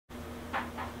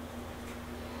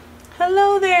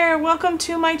Hello there! Welcome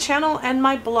to my channel and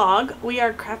my blog. We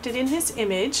are Crafted in His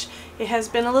Image. It has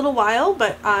been a little while,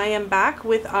 but I am back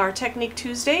with our Technique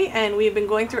Tuesday, and we've been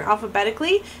going through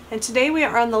alphabetically, and today we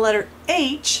are on the letter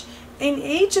H, and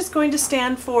H is going to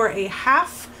stand for a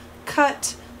half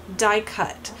cut die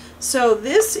cut. So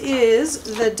this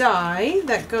is the die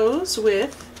that goes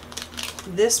with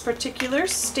this particular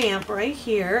stamp right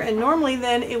here, and normally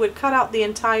then it would cut out the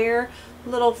entire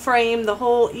little frame, the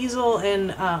whole easel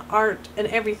and art and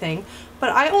everything, but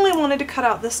I only wanted to cut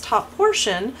out this top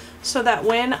portion so that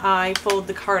when I fold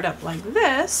the card up like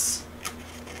this,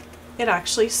 it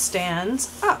actually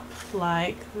stands up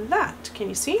like that. Can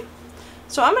you see?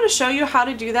 So I'm going to show you how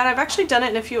to do that. I've actually done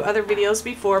it in a few other videos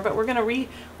before, but we're going to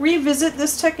revisit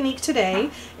this technique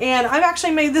today. And I've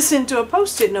actually made this into a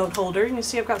post-it note holder. You can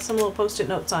see I've got some little post-it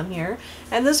notes on here,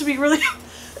 and this would be really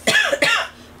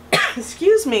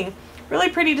excuse me, really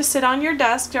pretty to sit on your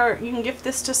desk, or you can gift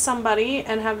this to somebody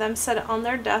and have them set it on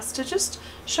their desk to just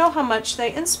show how much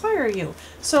they inspire you.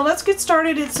 So let's get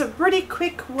started. It's a pretty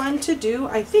quick one to do,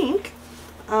 I think.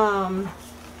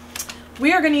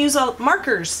 We are going to use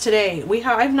markers today.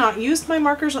 I've not used my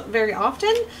markers very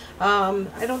often.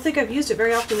 I don't think I've used it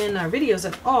very often in our videos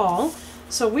at all.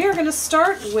 So we are going to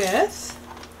start with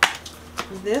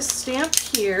this stamp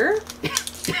here.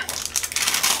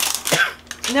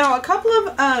 Now,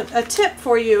 a tip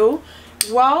for you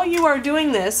while you are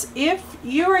doing this: if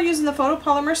you are using the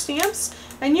photopolymer stamps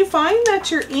and you find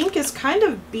that your ink is kind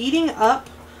of beating up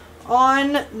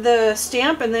on the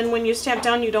stamp, and then when you stamp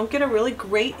down you don't get a really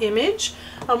great image,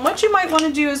 what you might want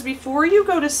to do is, before you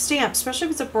go to stamp, especially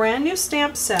if it's a brand new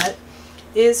stamp set,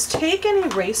 is take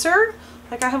an eraser,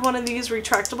 like I have one of these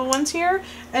retractable ones here,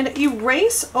 and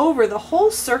erase over the whole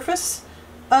surface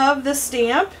of the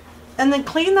stamp, and then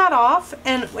clean that off,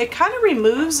 and it kind of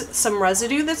removes some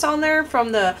residue that's on there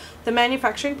from the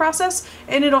manufacturing process,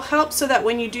 and it'll help so that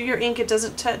when you do your ink it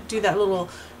doesn't do that little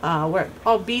where it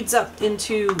all beads up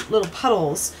into little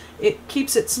puddles. It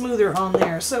keeps it smoother on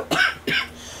there. So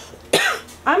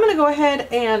I'm going to go ahead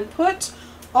and put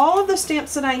all of the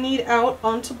stamps that I need out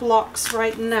onto blocks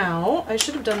right now. I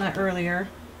should have done that earlier.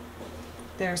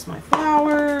 There's my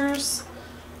flowers.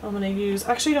 I'm going to use,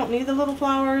 actually I don't need the little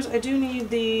flowers, I do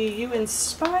need the You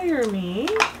Inspire Me.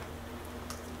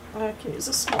 I can use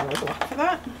a smaller block for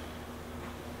that.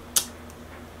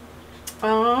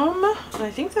 I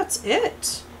think that's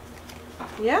it.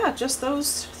 Yeah, just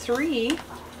those three.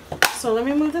 So let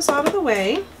me move this out of the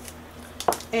way,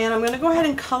 and I'm going to go ahead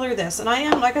and color this. And I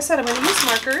am, like I said, I'm going to use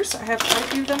markers. I have quite a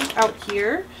few of them out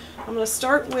here. I'm going to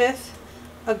start with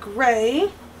a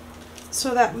gray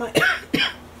so that my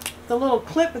the little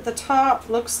clip at the top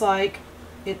looks like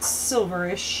it's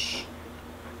silverish,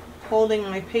 holding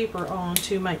my paper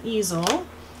onto my easel.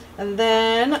 And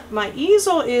then my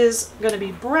easel is going to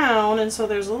be brown, and so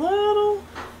there's a little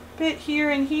bit here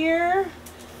and here,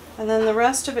 and then the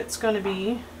rest of it's going to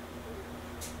be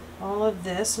all of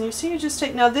this. And you see, you just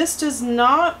take, now this does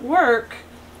not work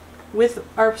with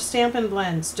our Stampin'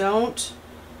 Blends. Don't,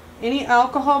 any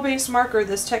alcohol-based marker,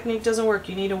 this technique doesn't work.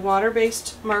 You need a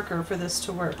water-based marker for this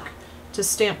to work, to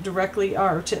stamp directly,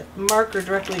 or to marker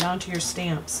directly onto your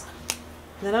stamps.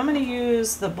 Then I'm going to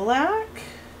use the black.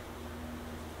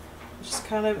 Just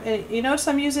kind of, you notice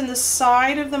I'm using the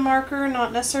side of the marker,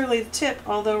 not necessarily the tip,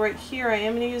 although right here I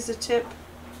am going to use the tip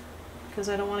because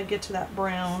I don't want to get to that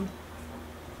brown.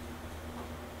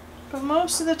 But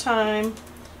most of the time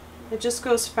it just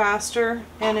goes faster,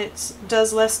 and it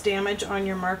does less damage on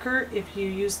your marker if you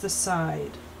use the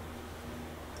side.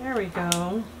 There we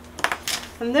go.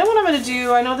 And then what I'm going to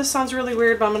do, I know this sounds really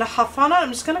weird, but I'm going to huff on it.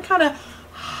 I'm just going to kind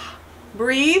of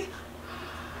breathe.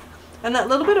 And that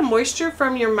little bit of moisture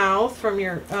from your mouth, from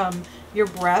your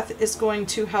breath, is going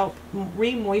to help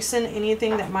re-moisten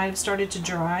anything that might have started to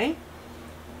dry.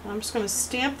 I'm just going to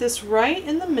stamp this right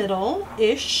in the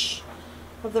middle-ish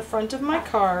of the front of my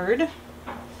card.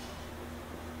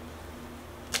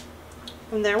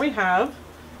 And there we have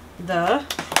the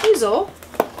easel.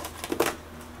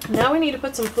 Now we need to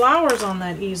put some flowers on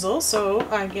that easel. So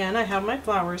again, I have my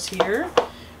flowers here,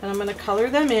 and I'm going to color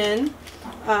them in.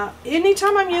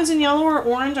 Anytime I'm using yellow or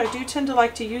orange, I do tend to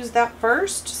like to use that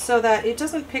first so that it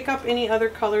doesn't pick up any other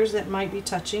colors that might be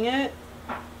touching it,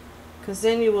 because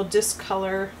then you will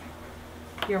discolor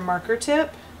your marker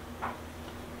tip.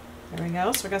 There we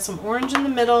go. So I got some orange in the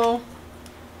middle.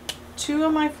 Two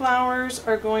of my flowers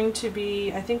are going to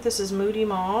be, I think this is Moody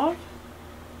Mauve,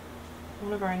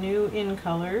 one of our new in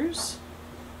colors.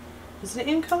 Is it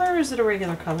in color or is it a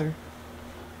regular color?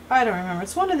 I don't remember.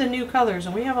 It's one of the new colors,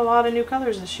 and we have a lot of new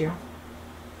colors this year.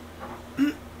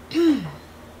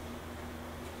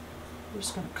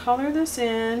 just going to color this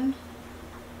in.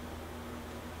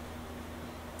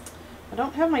 I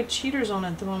don't have my cheaters on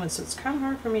at the moment, so it's kind of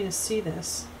hard for me to see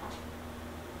this.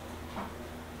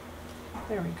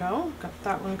 There we go. Got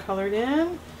that one colored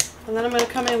in. And then I'm going to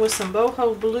come in with some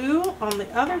boho blue on the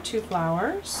other two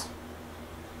flowers.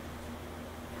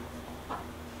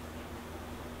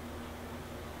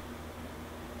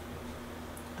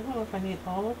 I don't know if I need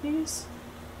all of these.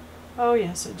 Oh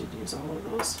yes, I did use all of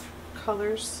those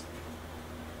colors.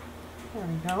 There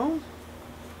we go.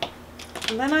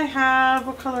 And then I have,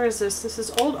 what color is this? This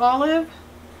is Old Olive.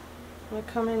 I'm going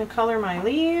to come in and color my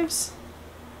leaves.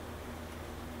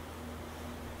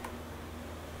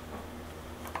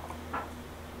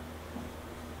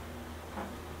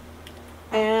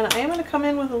 And I am going to come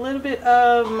in with a little bit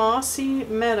of Mossy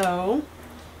Meadow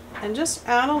and just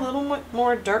add a little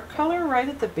more dark color right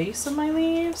at the base of my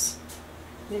leaves.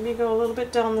 Maybe go a little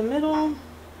bit down the middle.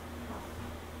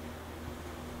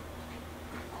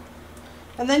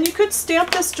 And then you could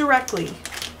stamp this directly.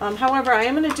 However, I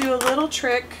am going to do a little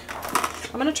trick.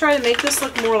 I'm going to try to make this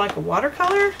look more like a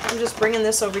watercolor. I'm just bringing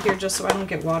this over here just so I don't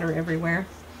get water everywhere.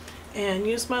 And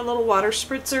use my little water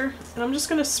spritzer. And I'm just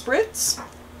going to spritz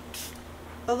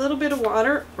a little bit of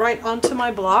water right onto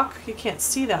my block. You can't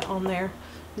see that on there.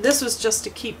 This was just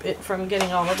to keep it from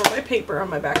getting all over my paper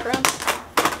on my background.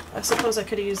 I suppose I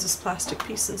could have used this plastic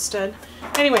piece instead.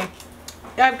 Anyway,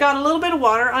 I've got a little bit of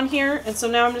water on here, and so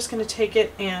now I'm just going to take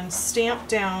it and stamp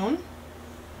down.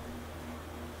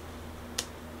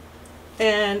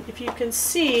 And if you can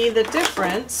see the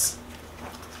difference,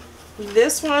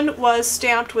 this one was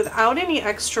stamped without any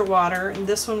extra water, and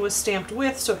this one was stamped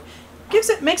with, so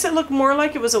it makes it look more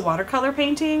like it was a watercolor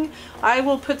painting. I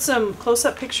will put some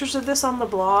close-up pictures of this on the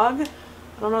blog.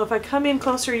 I don't know, if I come in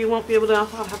closer you won't be able to, I'll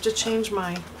have to change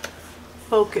my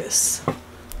focus.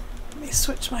 Let me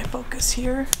switch my focus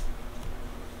here.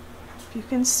 If you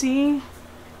can see.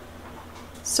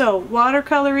 So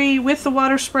watercolory with the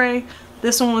water spray,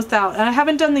 this one without. And I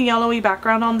haven't done the yellowy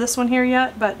background on this one here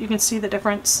yet, but you can see the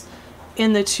difference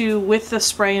in the two with the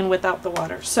spray and without the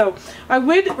water. So I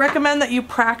would recommend that you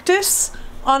practice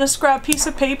on a scrap piece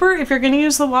of paper if you're going to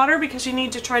use the water, because you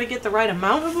need to try to get the right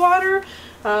amount of water.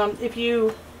 If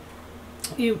you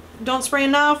don't spray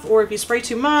enough, or if you spray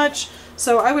too much.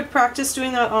 So I would practice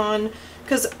doing that on,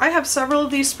 because I have several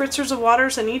of these spritzers of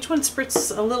waters and each one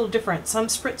spritz a little different. Some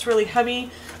spritz really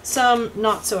heavy, some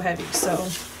not so heavy. So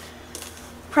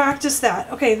practice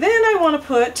that. Okay, then I want to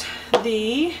put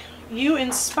the You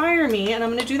Inspire Me, and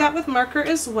I'm going to do that with marker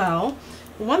as well.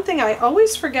 One thing I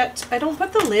always forget, I don't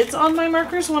put the lids on my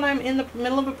markers when I'm in the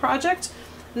middle of a project,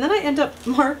 and then I end up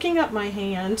marking up my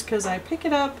hand because I pick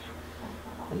it up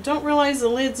and don't realize the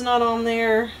lid's not on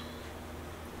there.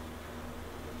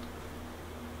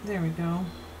 There we go.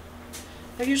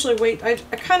 I usually wait, I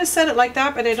kind of set it like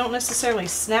that, but I don't necessarily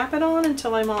snap it on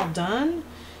until I'm all done,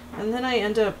 and then I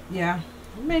end up, yeah,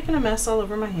 making a mess all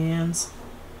over my hands.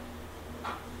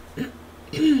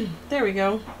 There we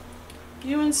go.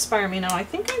 You Inspire Me. Now I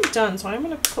think I'm done, so I'm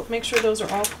going to make sure those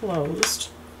are all closed.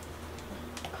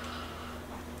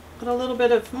 Put a little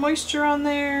bit of moisture on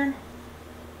there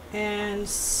and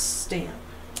stamp.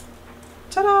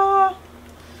 Ta-da!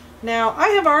 Now I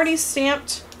have already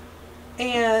stamped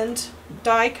and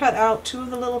die cut out two of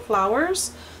the little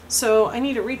flowers, so I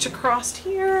need to reach across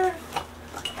here,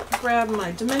 grab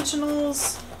my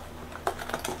dimensionals,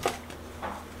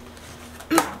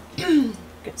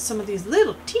 get some of these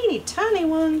little teeny tiny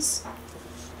ones.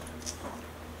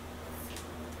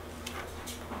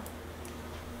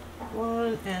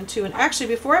 One and two. And actually,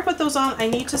 before I put those on, I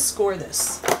need to score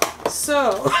this.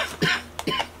 So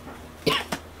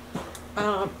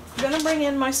I'm going to bring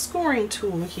in my scoring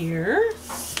tool here.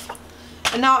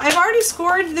 And now I've already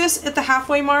scored this at the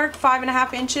halfway mark,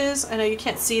 5.5 inches. I know you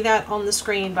can't see that on the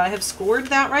screen, but I have scored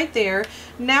that right there.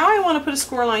 Now I want to put a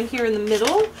score line here in the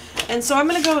middle. And so I'm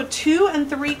going to go 2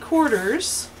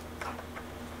 3/4.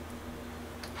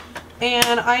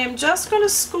 And I am just going to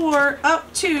score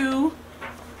up to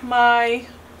my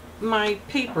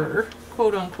paper,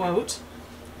 quote unquote,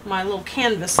 my little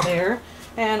canvas there.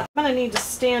 And I'm going to need to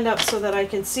stand up so that I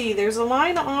can see. There's a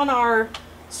line on our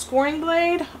scoring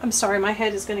blade. I'm sorry, my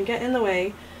head is going to get in the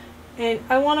way. And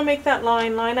I want to make that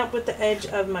line line up with the edge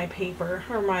of my paper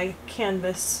or my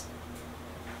canvas.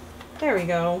 There we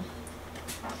go.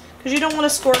 Because you don't want to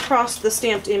score across the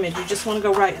stamped image. You just want to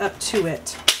go right up to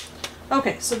it.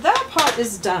 Okay, so that part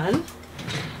is done.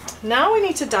 Now we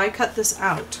need to die cut this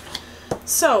out.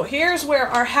 So here's where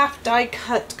our half die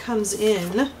cut comes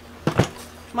in.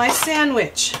 My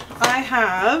sandwich. I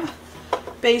have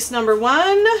base number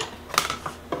 1,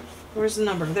 Where's the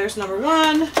number? There's number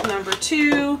 1, number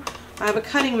 2. I have a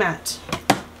cutting mat,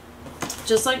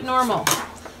 just like normal.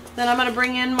 Then I'm going to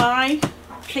bring in my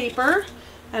paper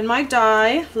and my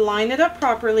die, line it up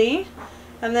properly,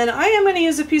 and then I am going to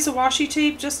use a piece of washi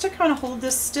tape just to kind of hold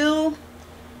this still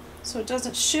so it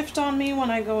doesn't shift on me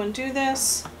when I go and do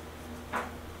this.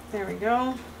 There we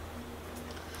go.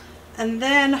 And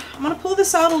then I'm going to pull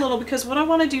this out a little because what I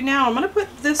want to do now, I'm going to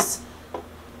put this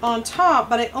on top,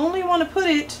 but I only want to put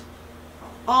it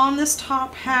on this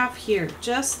top half here,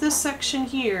 just this section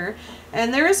here.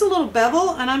 And there is a little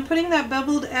bevel, and I'm putting that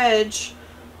beveled edge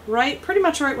pretty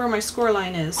much right where my score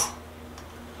line is.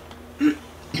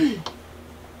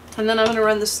 And then I'm going to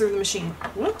run this through the machine.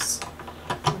 Whoops,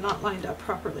 I'm not lined up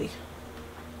properly.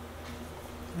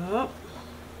 Oh,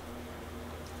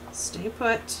 stay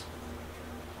put.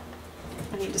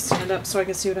 I need to stand up so I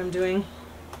can see what I'm doing.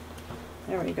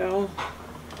 There we go.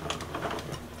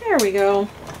 There we go.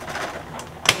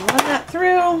 Run that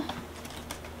through.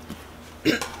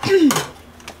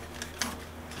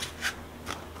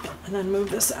 And then move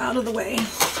this out of the way.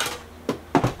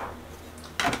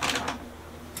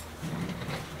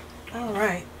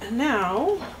 Alright, and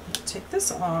now take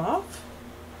this off.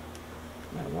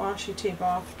 I'm going to washi tape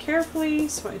off carefully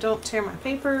so I don't tear my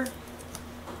paper.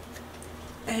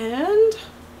 And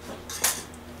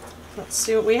let's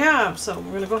see what we have. So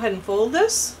we're going to go ahead and fold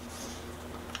this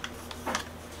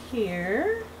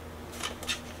here.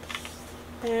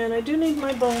 And I do need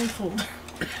my bone folder.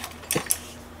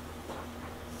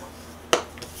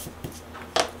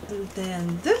 And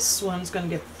then this one's going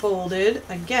to get folded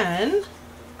again.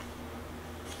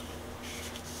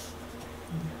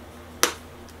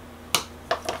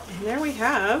 And there we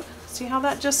have. See how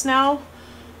that just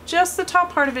the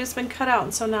top part of it has been cut out,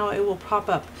 and so now it will pop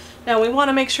up. Now we want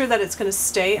to make sure that it's going to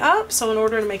stay up, so in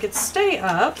order to make it stay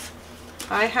up,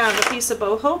 I have a piece of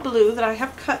boho blue that I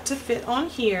have cut to fit on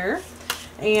here,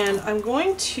 and I'm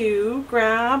going to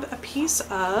grab a piece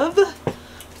of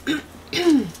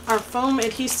our foam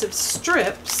adhesive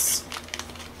strips,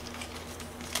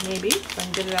 maybe, if I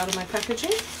can get it out of my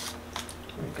packaging.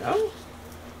 There we go.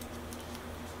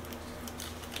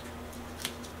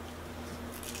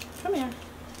 Come here.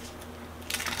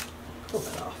 Pull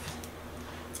it off.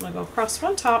 I'm going to go across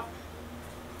one top.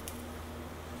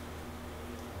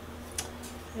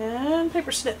 And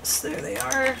paper snips. There they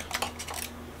are.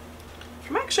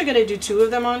 I'm actually going to do 2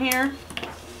 of them on here.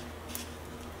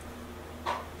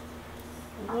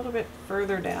 A little bit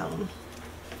further down.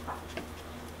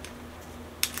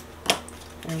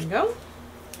 There we go.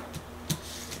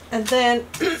 And then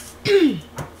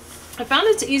I found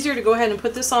it's easier to go ahead and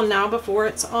put this on now before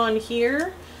it's on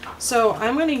here. So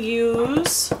I'm going to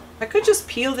use, I could just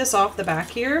peel this off the back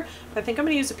here, but I think I'm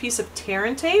going to use a piece of tear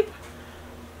and tape.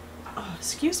 Oh,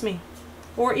 excuse me.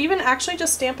 Or even actually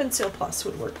just Stampin' Seal Plus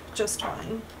would work just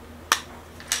fine.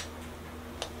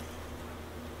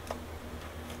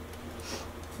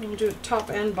 I'm going to do it top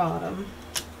and bottom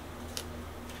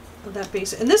of that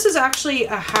base. And this is actually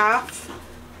a half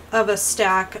of a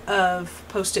stack of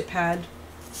Post-it pad.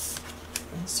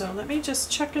 And so let me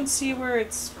just check and see where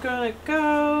it's going to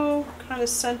go, kind of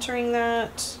centering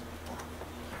that,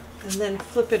 and then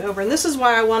flip it over. And this is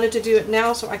why I wanted to do it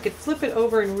now, so I could flip it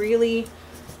over and really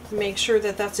make sure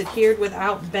that that's adhered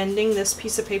without bending this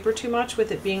piece of paper too much,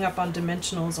 with it being up on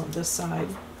dimensionals on this side.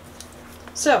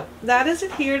 So that is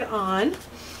adhered on.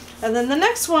 And then the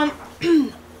next one,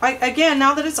 again,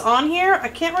 now that it's on here, I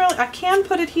can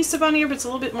put adhesive on here, but it's a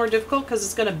little bit more difficult because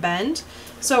it's going to bend.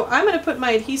 So I'm going to put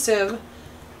my adhesive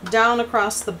down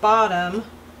across the bottom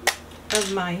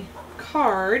of my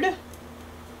card,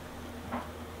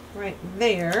 right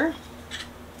there.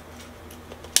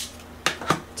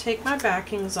 Take my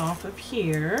backings off of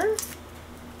here,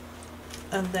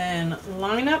 and then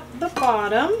line up the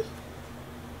bottom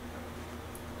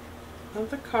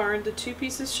of the card. The 2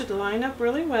 pieces should line up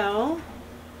really well.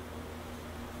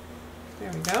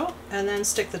 There we go. And then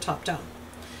stick the top down.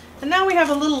 And now we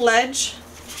have a little ledge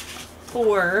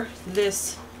for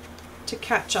this to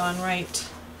catch on right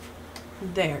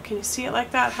there. Can you see it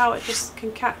like that? How it just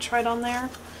can catch right on there?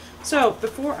 So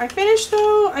before I finish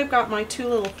though, I've got my 2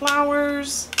 little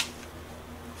flowers.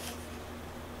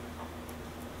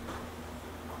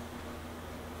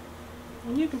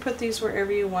 And you can put these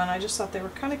wherever you want. I just thought they were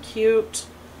kind of cute.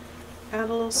 Add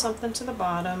a little something to the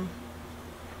bottom.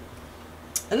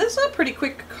 And this is a pretty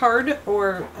quick card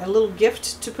or a little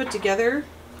gift to put together,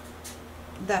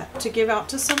 that to give out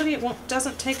to somebody. It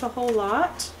doesn't take a whole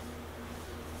lot.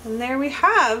 And there we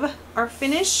have our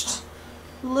finished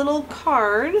little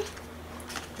card.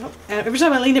 Oh, and every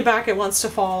time I lean it back, it wants to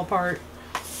fall apart.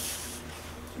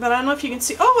 But I don't know if you can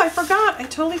see. Oh, I forgot. I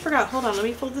totally forgot. Hold on. Let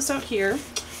me fold this out here.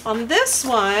 On this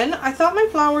one, I thought my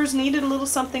flowers needed a little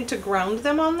something to ground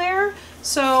them on there.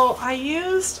 So I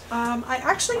used, I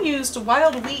actually used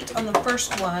wild wheat on the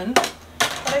first one.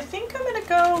 But I think I'm going to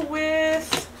go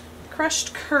with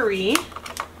crushed curry.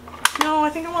 No,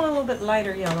 I think I want a little bit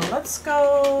lighter yellow. Let's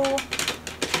go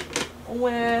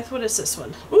with, what is this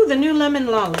one? Ooh, the new lemon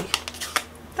lolly.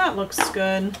 That looks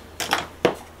good.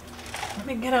 Let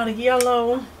me get out a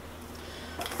yellow.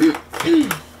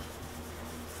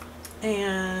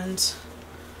 And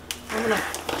I'm going to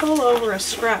pull over a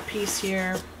scrap piece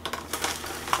here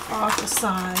off the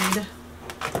side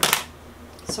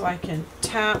so I can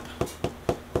tap,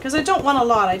 because I don't want a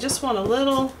lot. I just want a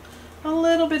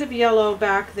little bit of yellow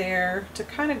back there to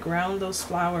kind of ground those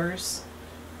flowers,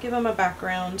 give them a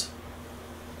background.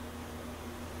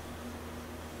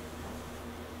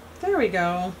 There we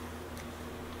go.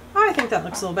 I think that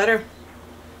looks a little better.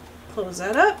 Close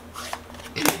that up.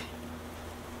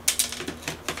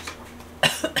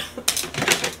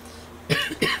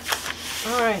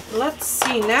 Alright, let's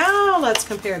see. Now let's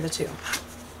compare the two.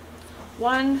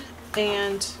 One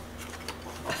and...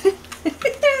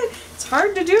 It's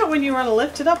hard to do it when you want to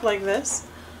lift it up like this,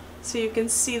 so you can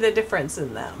see the difference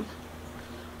in them.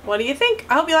 What do you think?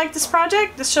 I hope you like this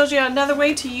project. This shows you another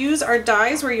way to use our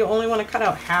dies where you only want to cut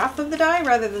out half of the die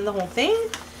rather than the whole thing.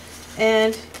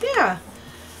 And yeah,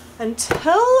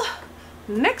 until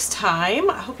next time,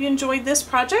 I hope you enjoyed this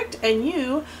project and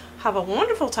you have a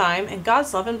wonderful time and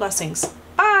God's love and blessings.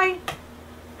 Bye!